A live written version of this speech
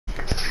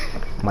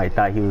Mike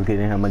thought he was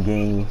getting him a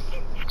game.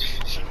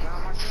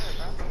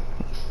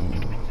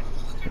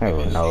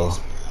 Oh no.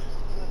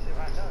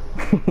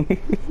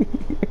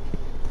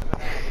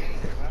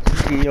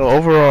 Yo,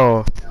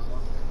 overall.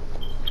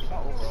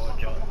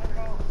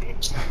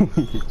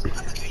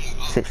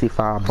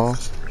 65 ball.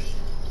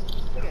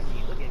 Look at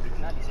me,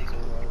 96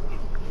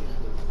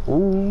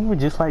 overall. Ooh,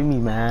 just like me,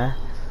 man.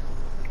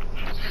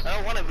 I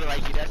don't want to be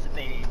like you, that's the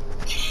thing.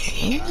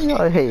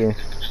 Y'all hating.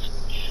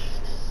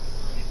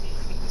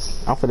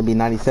 I'm finna be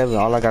 97.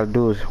 All I gotta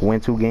do is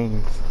win 2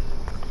 games. That's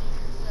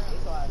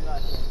why I knew I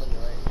shouldn't put it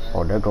right,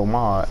 bro. Oh, there go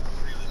Mod.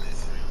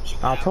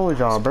 I told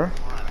y'all, bro.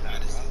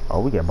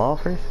 Oh, we get ball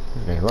first?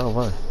 They love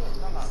us.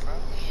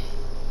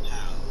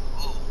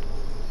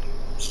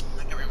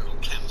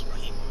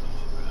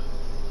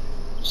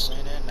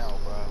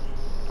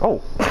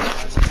 Oh.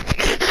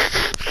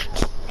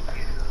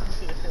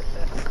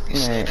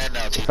 Man,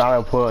 if I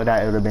would pull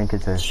that, it would have been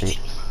contested.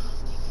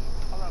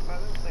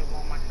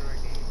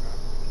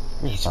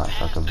 This bot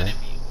sucker, bro.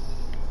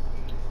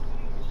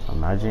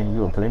 Imagine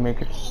you a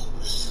playmaker.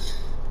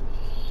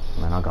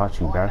 Man, I got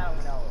you, bro.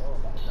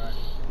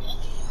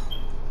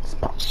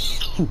 Spot.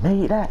 You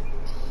made that.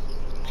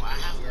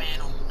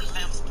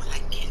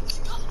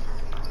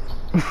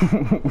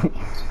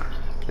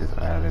 Just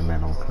having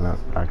man on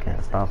clamps, but I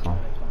can't stop him.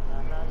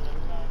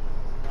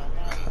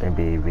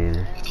 NBA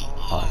baby.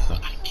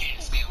 Awesome.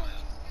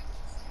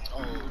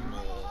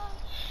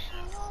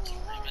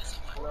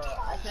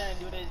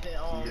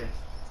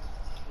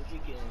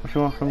 What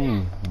you want from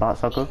me, bot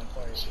sucker?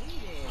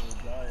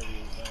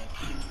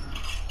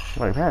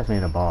 Wait, pass me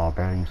the ball,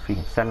 bro. You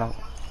freaking sellout.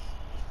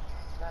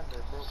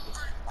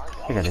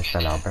 Look at this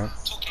sellout, bro.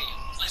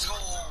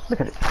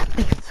 Look at it.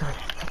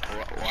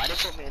 Why they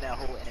put me in that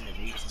whole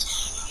enemy?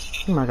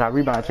 Oh my god,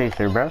 rebound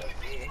chaser, bro.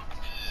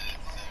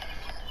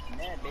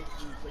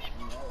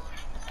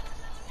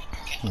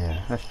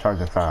 Yeah, that's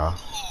charging foul.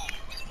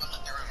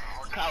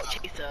 Cloud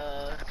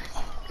chaser.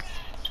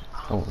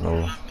 Oh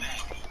no.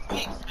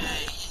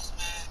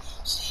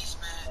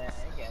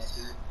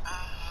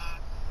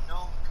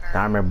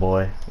 Dimer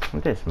boy.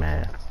 I'm just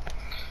mad.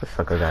 This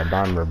sucker got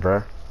Dimer,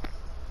 bro.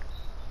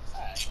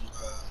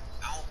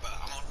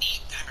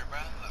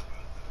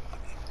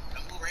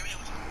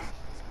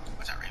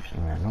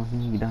 Man, don't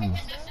need Dimer.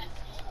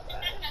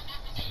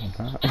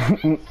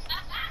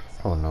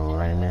 Oh no,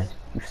 Raymond.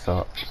 You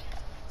suck.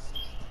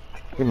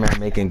 This man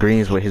making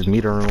greens with his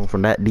meter room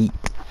from that deep.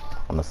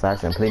 On the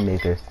slash and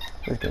playmaker.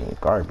 This game is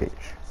garbage.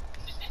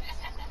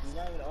 He's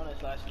not even on his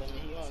slash limit,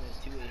 he on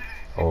his 2A.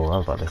 Oh, I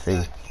was about to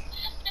say.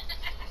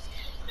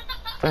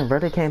 Dang, bro,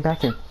 they came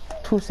back in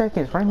 2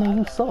 seconds. Raymond,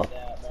 you suck.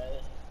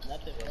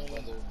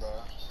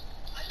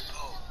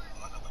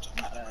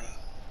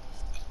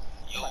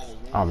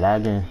 I'm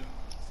lagging.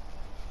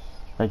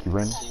 Thank you,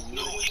 Raymond.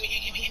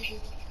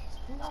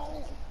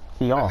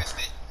 He off.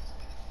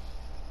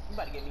 You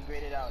about to get me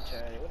graded out,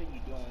 Charlie. What are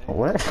you doing?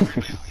 What?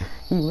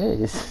 He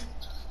missed.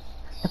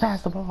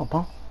 Pass the ball,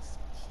 bro.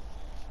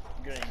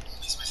 Green.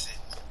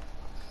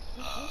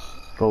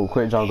 Go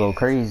quick, y'all go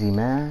crazy,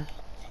 man.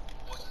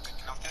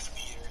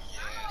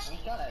 I'm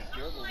trying to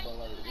dribble, but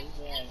like this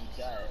man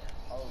got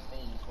all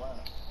things flying.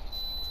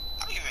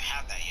 I don't even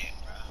have that yet,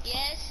 bro.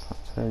 Yes. I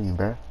tell you,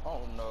 bro.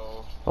 Oh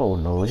no. Oh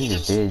no, he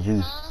just did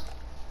you. Huh?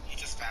 He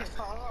just faster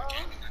than me,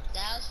 bro.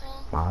 That was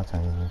fun. I'll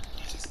tell you.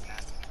 He just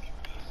faster than me,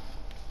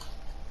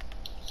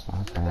 bro.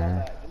 I'll tell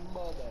you.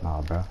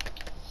 Nah, bro.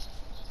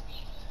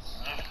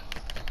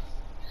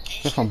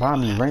 Get from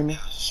behind me, Raymond.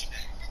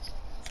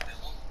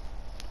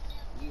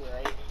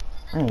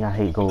 I ain't got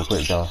hate goal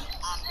quick, y'all.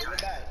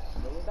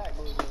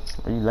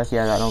 Are you lucky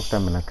I got no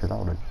stamina, cause I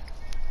would've.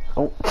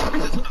 Oh.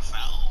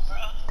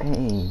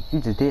 Dang, you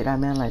just did that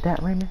man like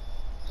that, Raymond?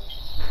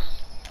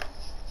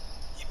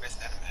 You missed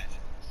that match.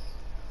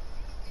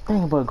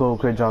 Dang, but goal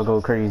quick, y'all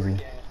go crazy.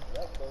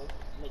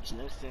 Makes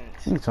no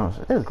sense. You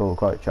talking this goal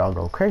quick, y'all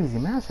go crazy,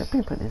 man. I said,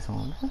 please put this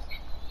on, man.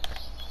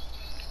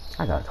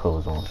 I got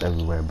clothes on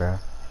everywhere, bro.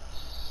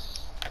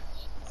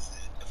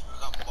 If we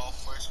got ball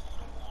first, we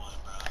would've won,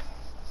 bro.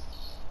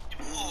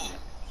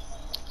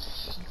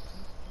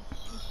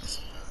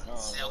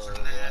 Sale for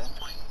the last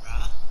point, bro.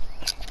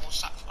 1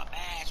 shot for my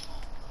badge, bro.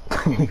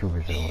 You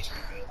were doing.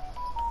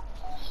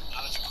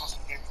 I'll let you call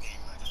some every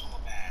game, bro. Just one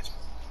more badge.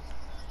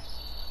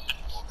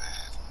 More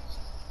badge.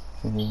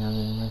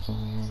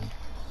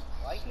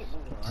 Why you keep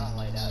moving around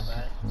like that,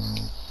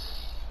 man?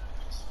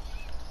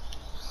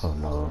 Oh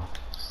no.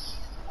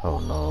 Oh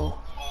no.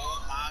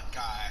 Oh my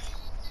god.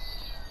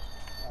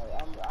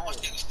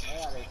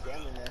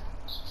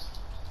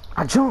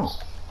 I jump.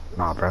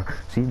 Nah, bro.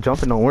 See,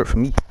 jumping don't work for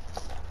me.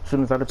 As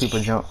soon as other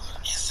people jump,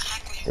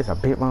 Exactly. it's a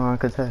big line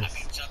contest. I mean,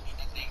 jumping,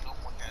 that thing don't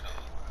work at all,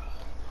 bro.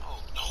 Oh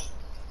no.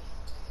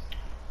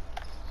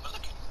 But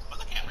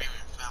look at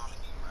Raymond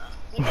fouling me,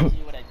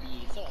 bro. What I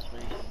did, so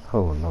inspirational.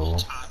 Oh no.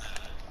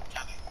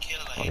 Trying to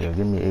kill Oh her. yeah,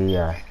 give me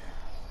AI.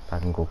 I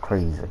can go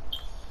crazy. Leave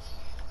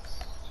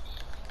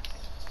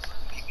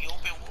me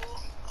open, Wool.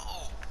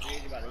 Oh, no.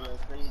 Crazy about to go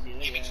crazy.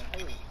 Look at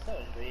him. So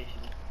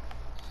inspirational.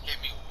 Hit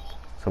me, Wool.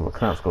 So That's what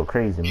clamps go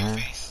crazy, man.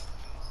 Face.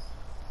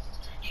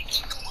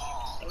 Come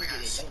on, Thank you,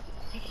 guys. thank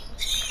you.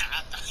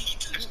 I thought he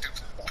touched him.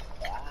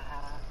 I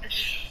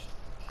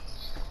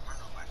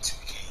know my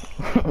 2K.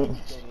 You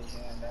said this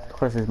man back. Of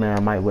course, this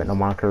man might win on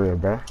my career,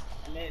 bro. I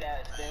made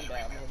that spin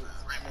back. I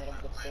made him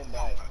with the spin Oh,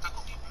 back. bro, that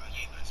go me, bro. You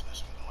ain't nothing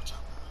special. Watch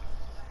out,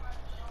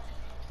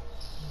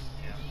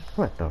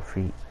 bro. What the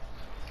freak?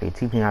 Hey,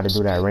 teach me how to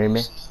do that,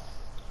 Raymond.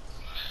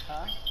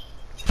 Huh?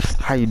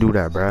 How you do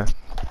that, bro?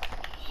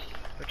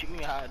 What you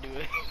mean how to do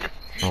it?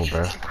 Oh,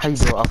 bro. How you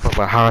do it off of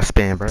a high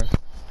spin, bro? What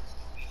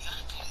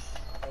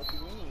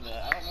you mean?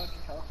 I don't know what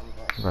you're talking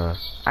about. Bro,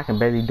 I can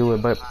barely do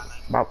it, but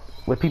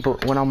with people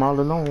when I'm all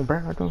alone,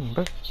 bro. I don't,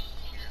 bro.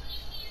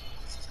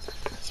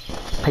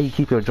 How you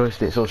keep your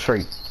joystick so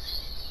straight?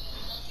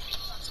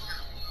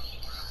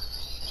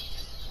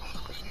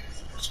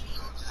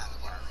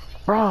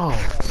 Bro,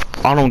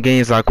 all them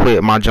games I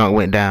quit, my junk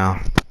went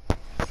down.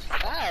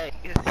 Alright.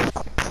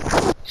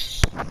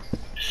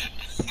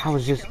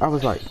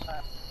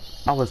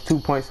 I was 2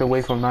 points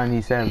away from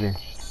 97. I'm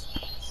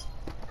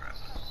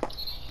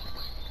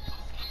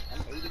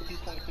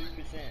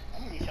 82.3%.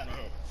 I'm really trying to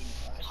hit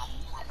 85.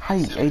 How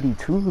you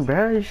 82,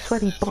 bro? You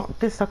sweaty bump.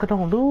 This sucker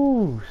don't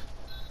lose.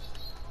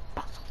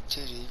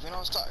 TD, you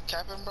don't start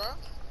capping, bro.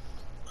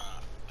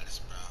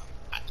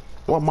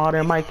 What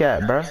modern mic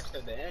at, bro? That's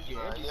for the Andrew.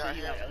 Andrew said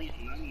he like at least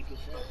 80%.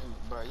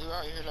 Bro, you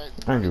out here like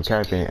Andrew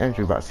capping.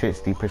 Andrew about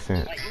 60%. Like, you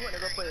want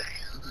to go play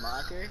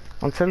Mocker?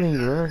 I'm telling you,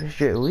 bro. This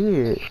shit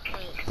weird.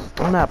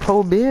 I'm not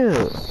pro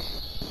build.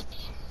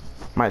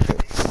 Might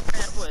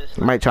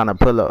tryna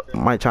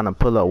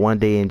pull up one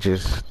day and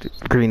just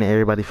green in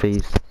everybody's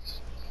face.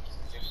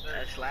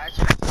 Slash?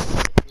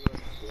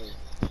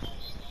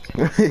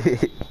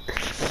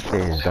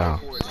 It's dumb.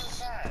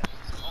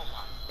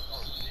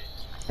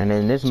 And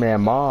then this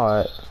man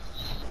Mod,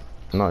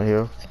 not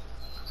here.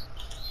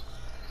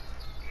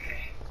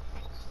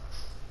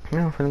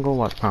 Man, I'm finna go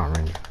watch Power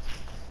Rangers.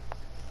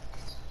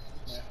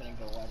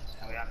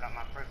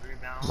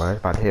 Bro, it's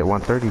about to hit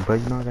 130, but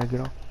you know I gotta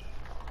get off.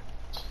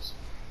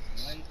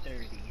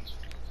 130.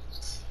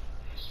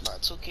 Bro,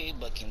 2K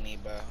bucking me,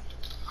 bro.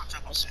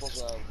 I'm supposed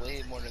to have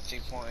way more than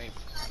 3-point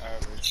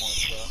average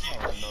points, bro.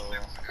 I don't know.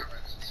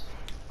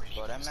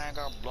 Bro, that man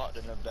got blocked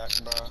in the back,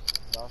 bro.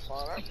 Y'all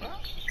fall right, bro?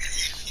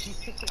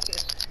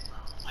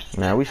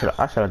 Man, I should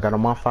have got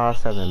him on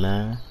 5-7,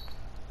 man.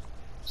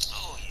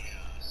 Oh,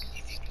 yeah.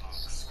 Easy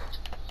blocks.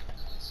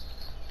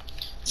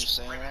 You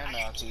saying that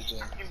now, TJ?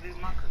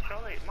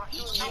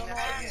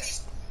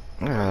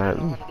 Yeah, I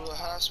don't want to do a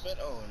high spin?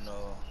 Oh,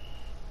 no.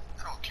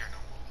 I don't care no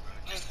more,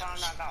 bro.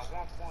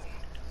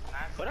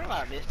 What if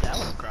I missed that? I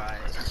would cry.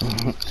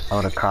 I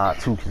would have caught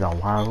too, because I'm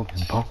wide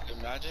open, bro.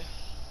 Imagine.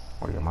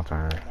 Oh, yeah, my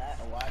turn. That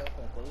a wide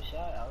open close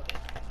shot? I would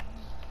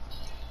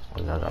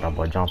Oh, yeah, I got that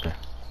boy jumping.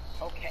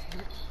 okay.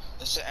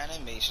 It's an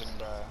animation,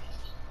 bro. I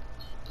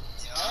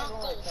don't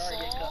want to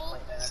target cut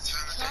like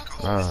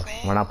that.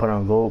 When I put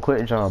on gold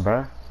quit job,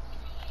 bro.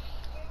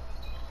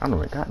 I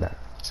never got that.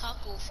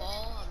 Taco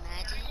Fall,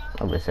 imagine.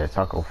 I bitch said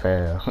Taco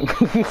Fail.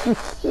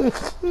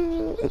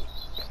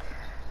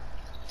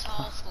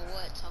 Tall for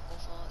what? Taco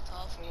Fall.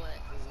 Tall for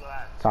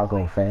what?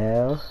 Taco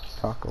Fail.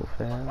 Taco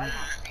Fail.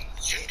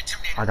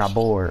 I got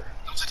bored.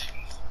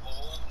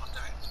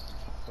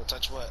 Go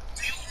touch what?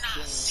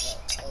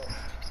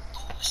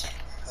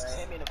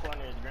 Hit me in the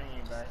corner is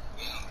green, bro.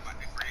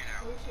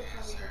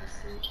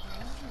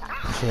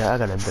 Yeah, I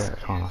got a bet.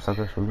 Hold on,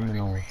 sucker, so leave me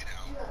alone.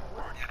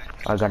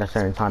 I got a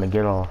certain time to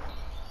get off.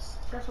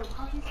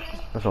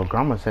 That's what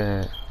Grandma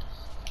said.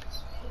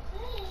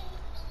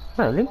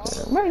 Man,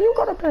 you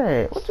got a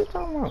bed. What you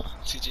talking about?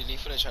 TJ, they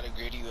finna try to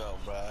grade you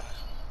out, bro.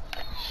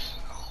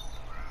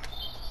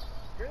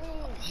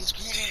 He's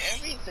grading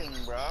everything,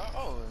 bro.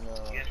 Oh, no.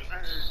 Yes,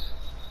 sir.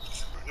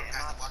 Yeah,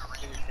 my water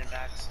rating.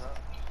 That's the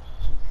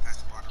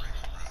water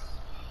rating, bro.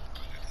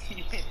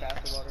 You can't pass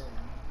the water.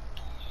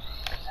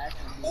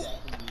 Actually, do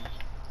that for me.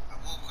 I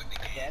won't quit the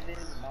game. Kevin,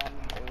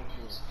 mommy, over.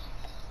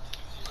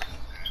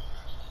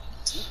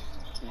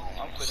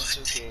 I'm quitting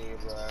 2K,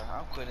 bro.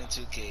 I'm quitting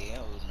 2K.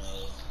 Oh, no.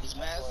 This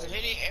man's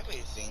hitting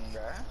everything,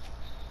 bro.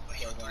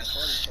 Yeah, going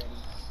 40.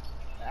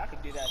 I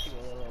could do that too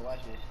a little. Watch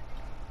this.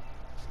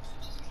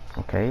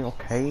 Okay.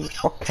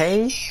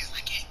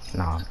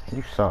 Nah,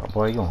 you suck,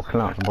 boy. You gonna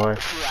clamp, boy.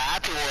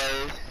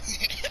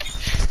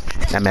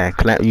 That man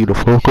clamp you the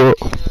fuck up.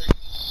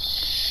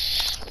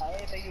 I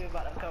didn't think you was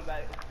about to come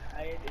back.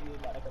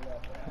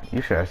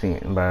 You should have seen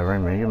it, but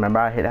Raymond, you remember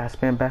I hit that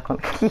spin back on?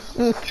 I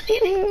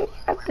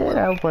did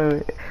that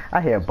boy.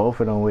 I hit both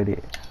of them with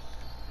it.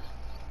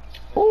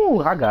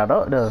 Ooh, I got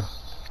up there.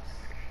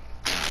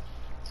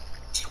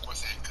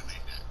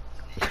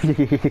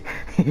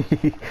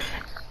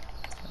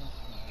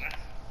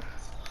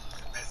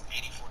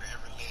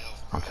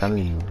 I'm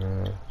telling you,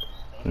 bro.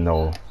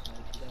 No.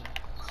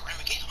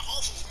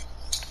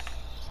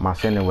 My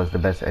center was the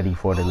best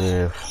 84 to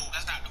live.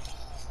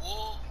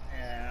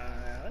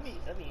 Let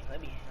me go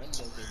get it.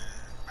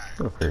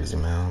 Go crazy,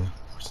 man.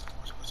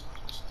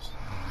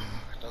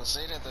 Don't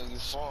say that though, you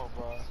fall,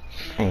 bro.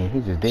 Hey, he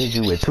just did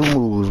you with 2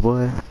 moves,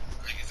 boy.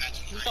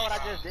 You saw what I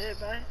just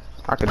did, man?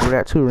 I could do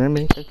that too,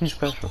 Remy. Think you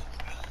special.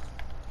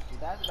 You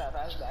pass it back,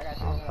 pass it back. I got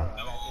you. Oh, Hold bro. on, I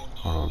got you.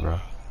 Hold on, bro.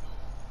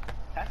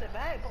 Pass it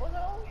back,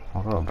 bozo.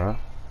 Hold on, bro.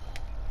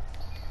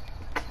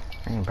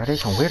 Dang, bro, they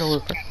some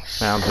weirdos, bro.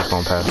 Man, I'm just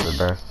gonna pass it,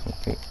 bro. You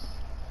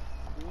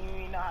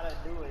ain't know how to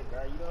do it,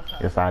 bro. You don't know how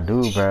Yes, to I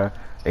do, bro.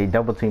 They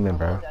double teaming,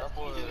 bro. That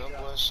boy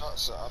shot,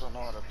 so I don't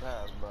know how to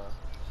pass, bro.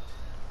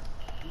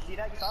 You see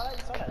that? You saw that?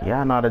 You saw that?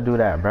 Yeah, I know how to do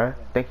that, bro.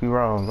 Think you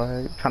wrong,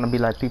 bro. You trying to be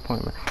like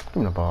 3-point, man. Give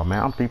me the ball,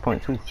 man. I'm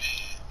 3-point too. Look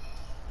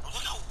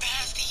how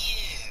fast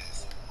he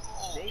is.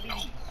 Oh, Baby. no.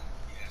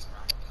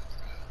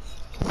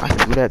 I can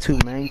do that too,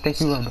 man. You think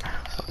you wrong, bro.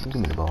 Give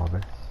me the ball, bro.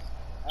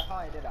 That's how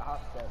I did a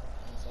hop step.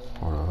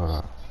 Hold on, hold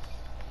on.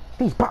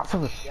 These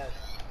boxers. Yes.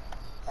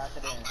 Pass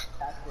it in.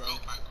 Pass it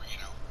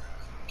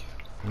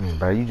in.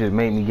 Bro, you just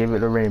made me give it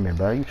to Raymond,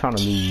 bro. You trying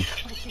to leave. Yes,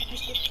 sir.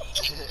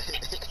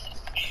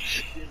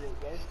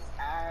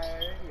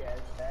 Yes,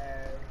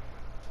 sir.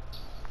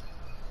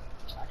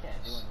 I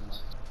can't do anymore.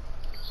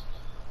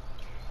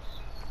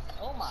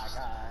 Oh my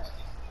god.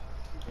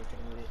 You just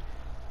kidding with it.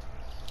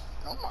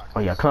 Oh my Oh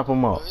yeah, clap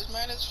him up. God, this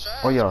man is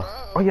fast, Oh yeah. bro.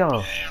 Oh yeah.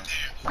 Damn.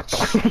 I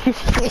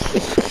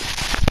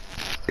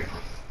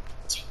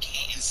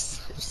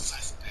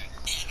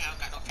don't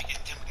got no freaking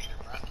intimidator,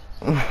 bro.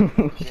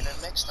 Get it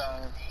next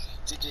time.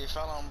 TJ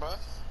Fallon, bro.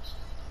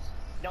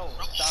 No,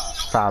 stop.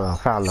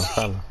 Foul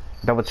him.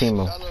 Double team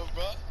him. Fallon,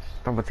 bro.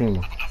 Double team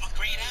him. I'm a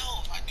great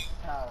elf. I do.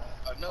 How?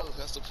 I know,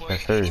 that's the point.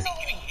 Yes, sir. Hit me.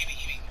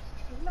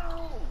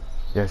 No.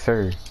 Yes,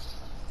 sir. Really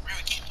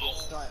keep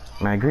What?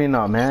 Man, green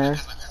up, man.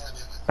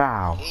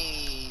 Foul.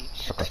 Hey.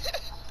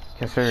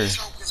 Yes, sir.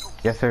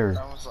 Yes, sir.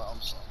 I'm sorry.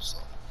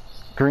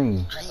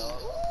 Green.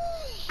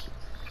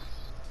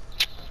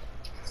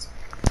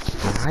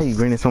 Man, how you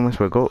greening so much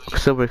for gold?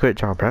 Silver quick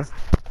job, bro. Really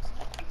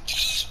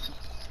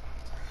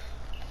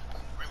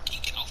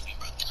get off me,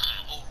 bro.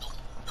 Oh,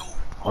 no.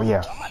 Oh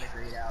yeah. I'm about to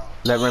grade out.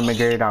 Let Raymond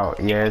get it out.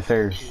 Yes,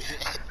 sir.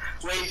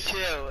 Wait,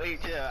 chill.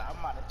 I'm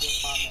about to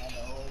take my man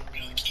the whole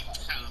game.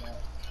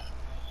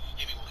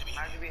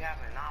 How do we have a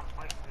 9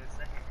 points in the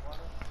second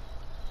quarter?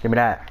 Give me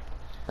that.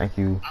 Thank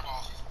you. I'm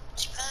off.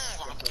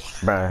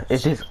 Bruh,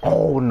 it's just,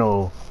 oh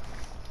no.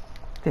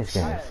 This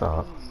game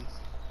sucks.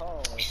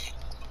 Oh.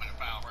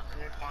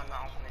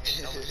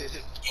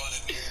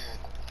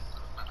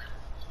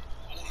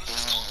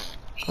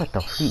 What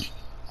the freak?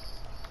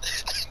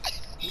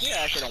 You did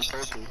that shit on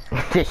purpose.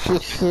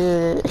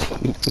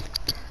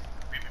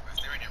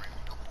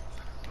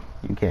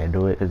 You can't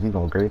do it because you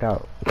gonna grade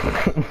out. Oh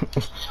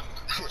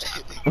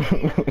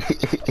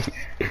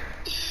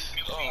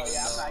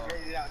yeah, I'm not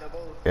graded out the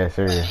both. Yes,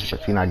 sir.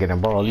 But you're not getting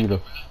ball either.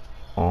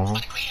 Hey,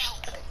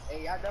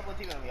 y'all double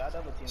teaming me.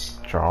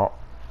 Drop.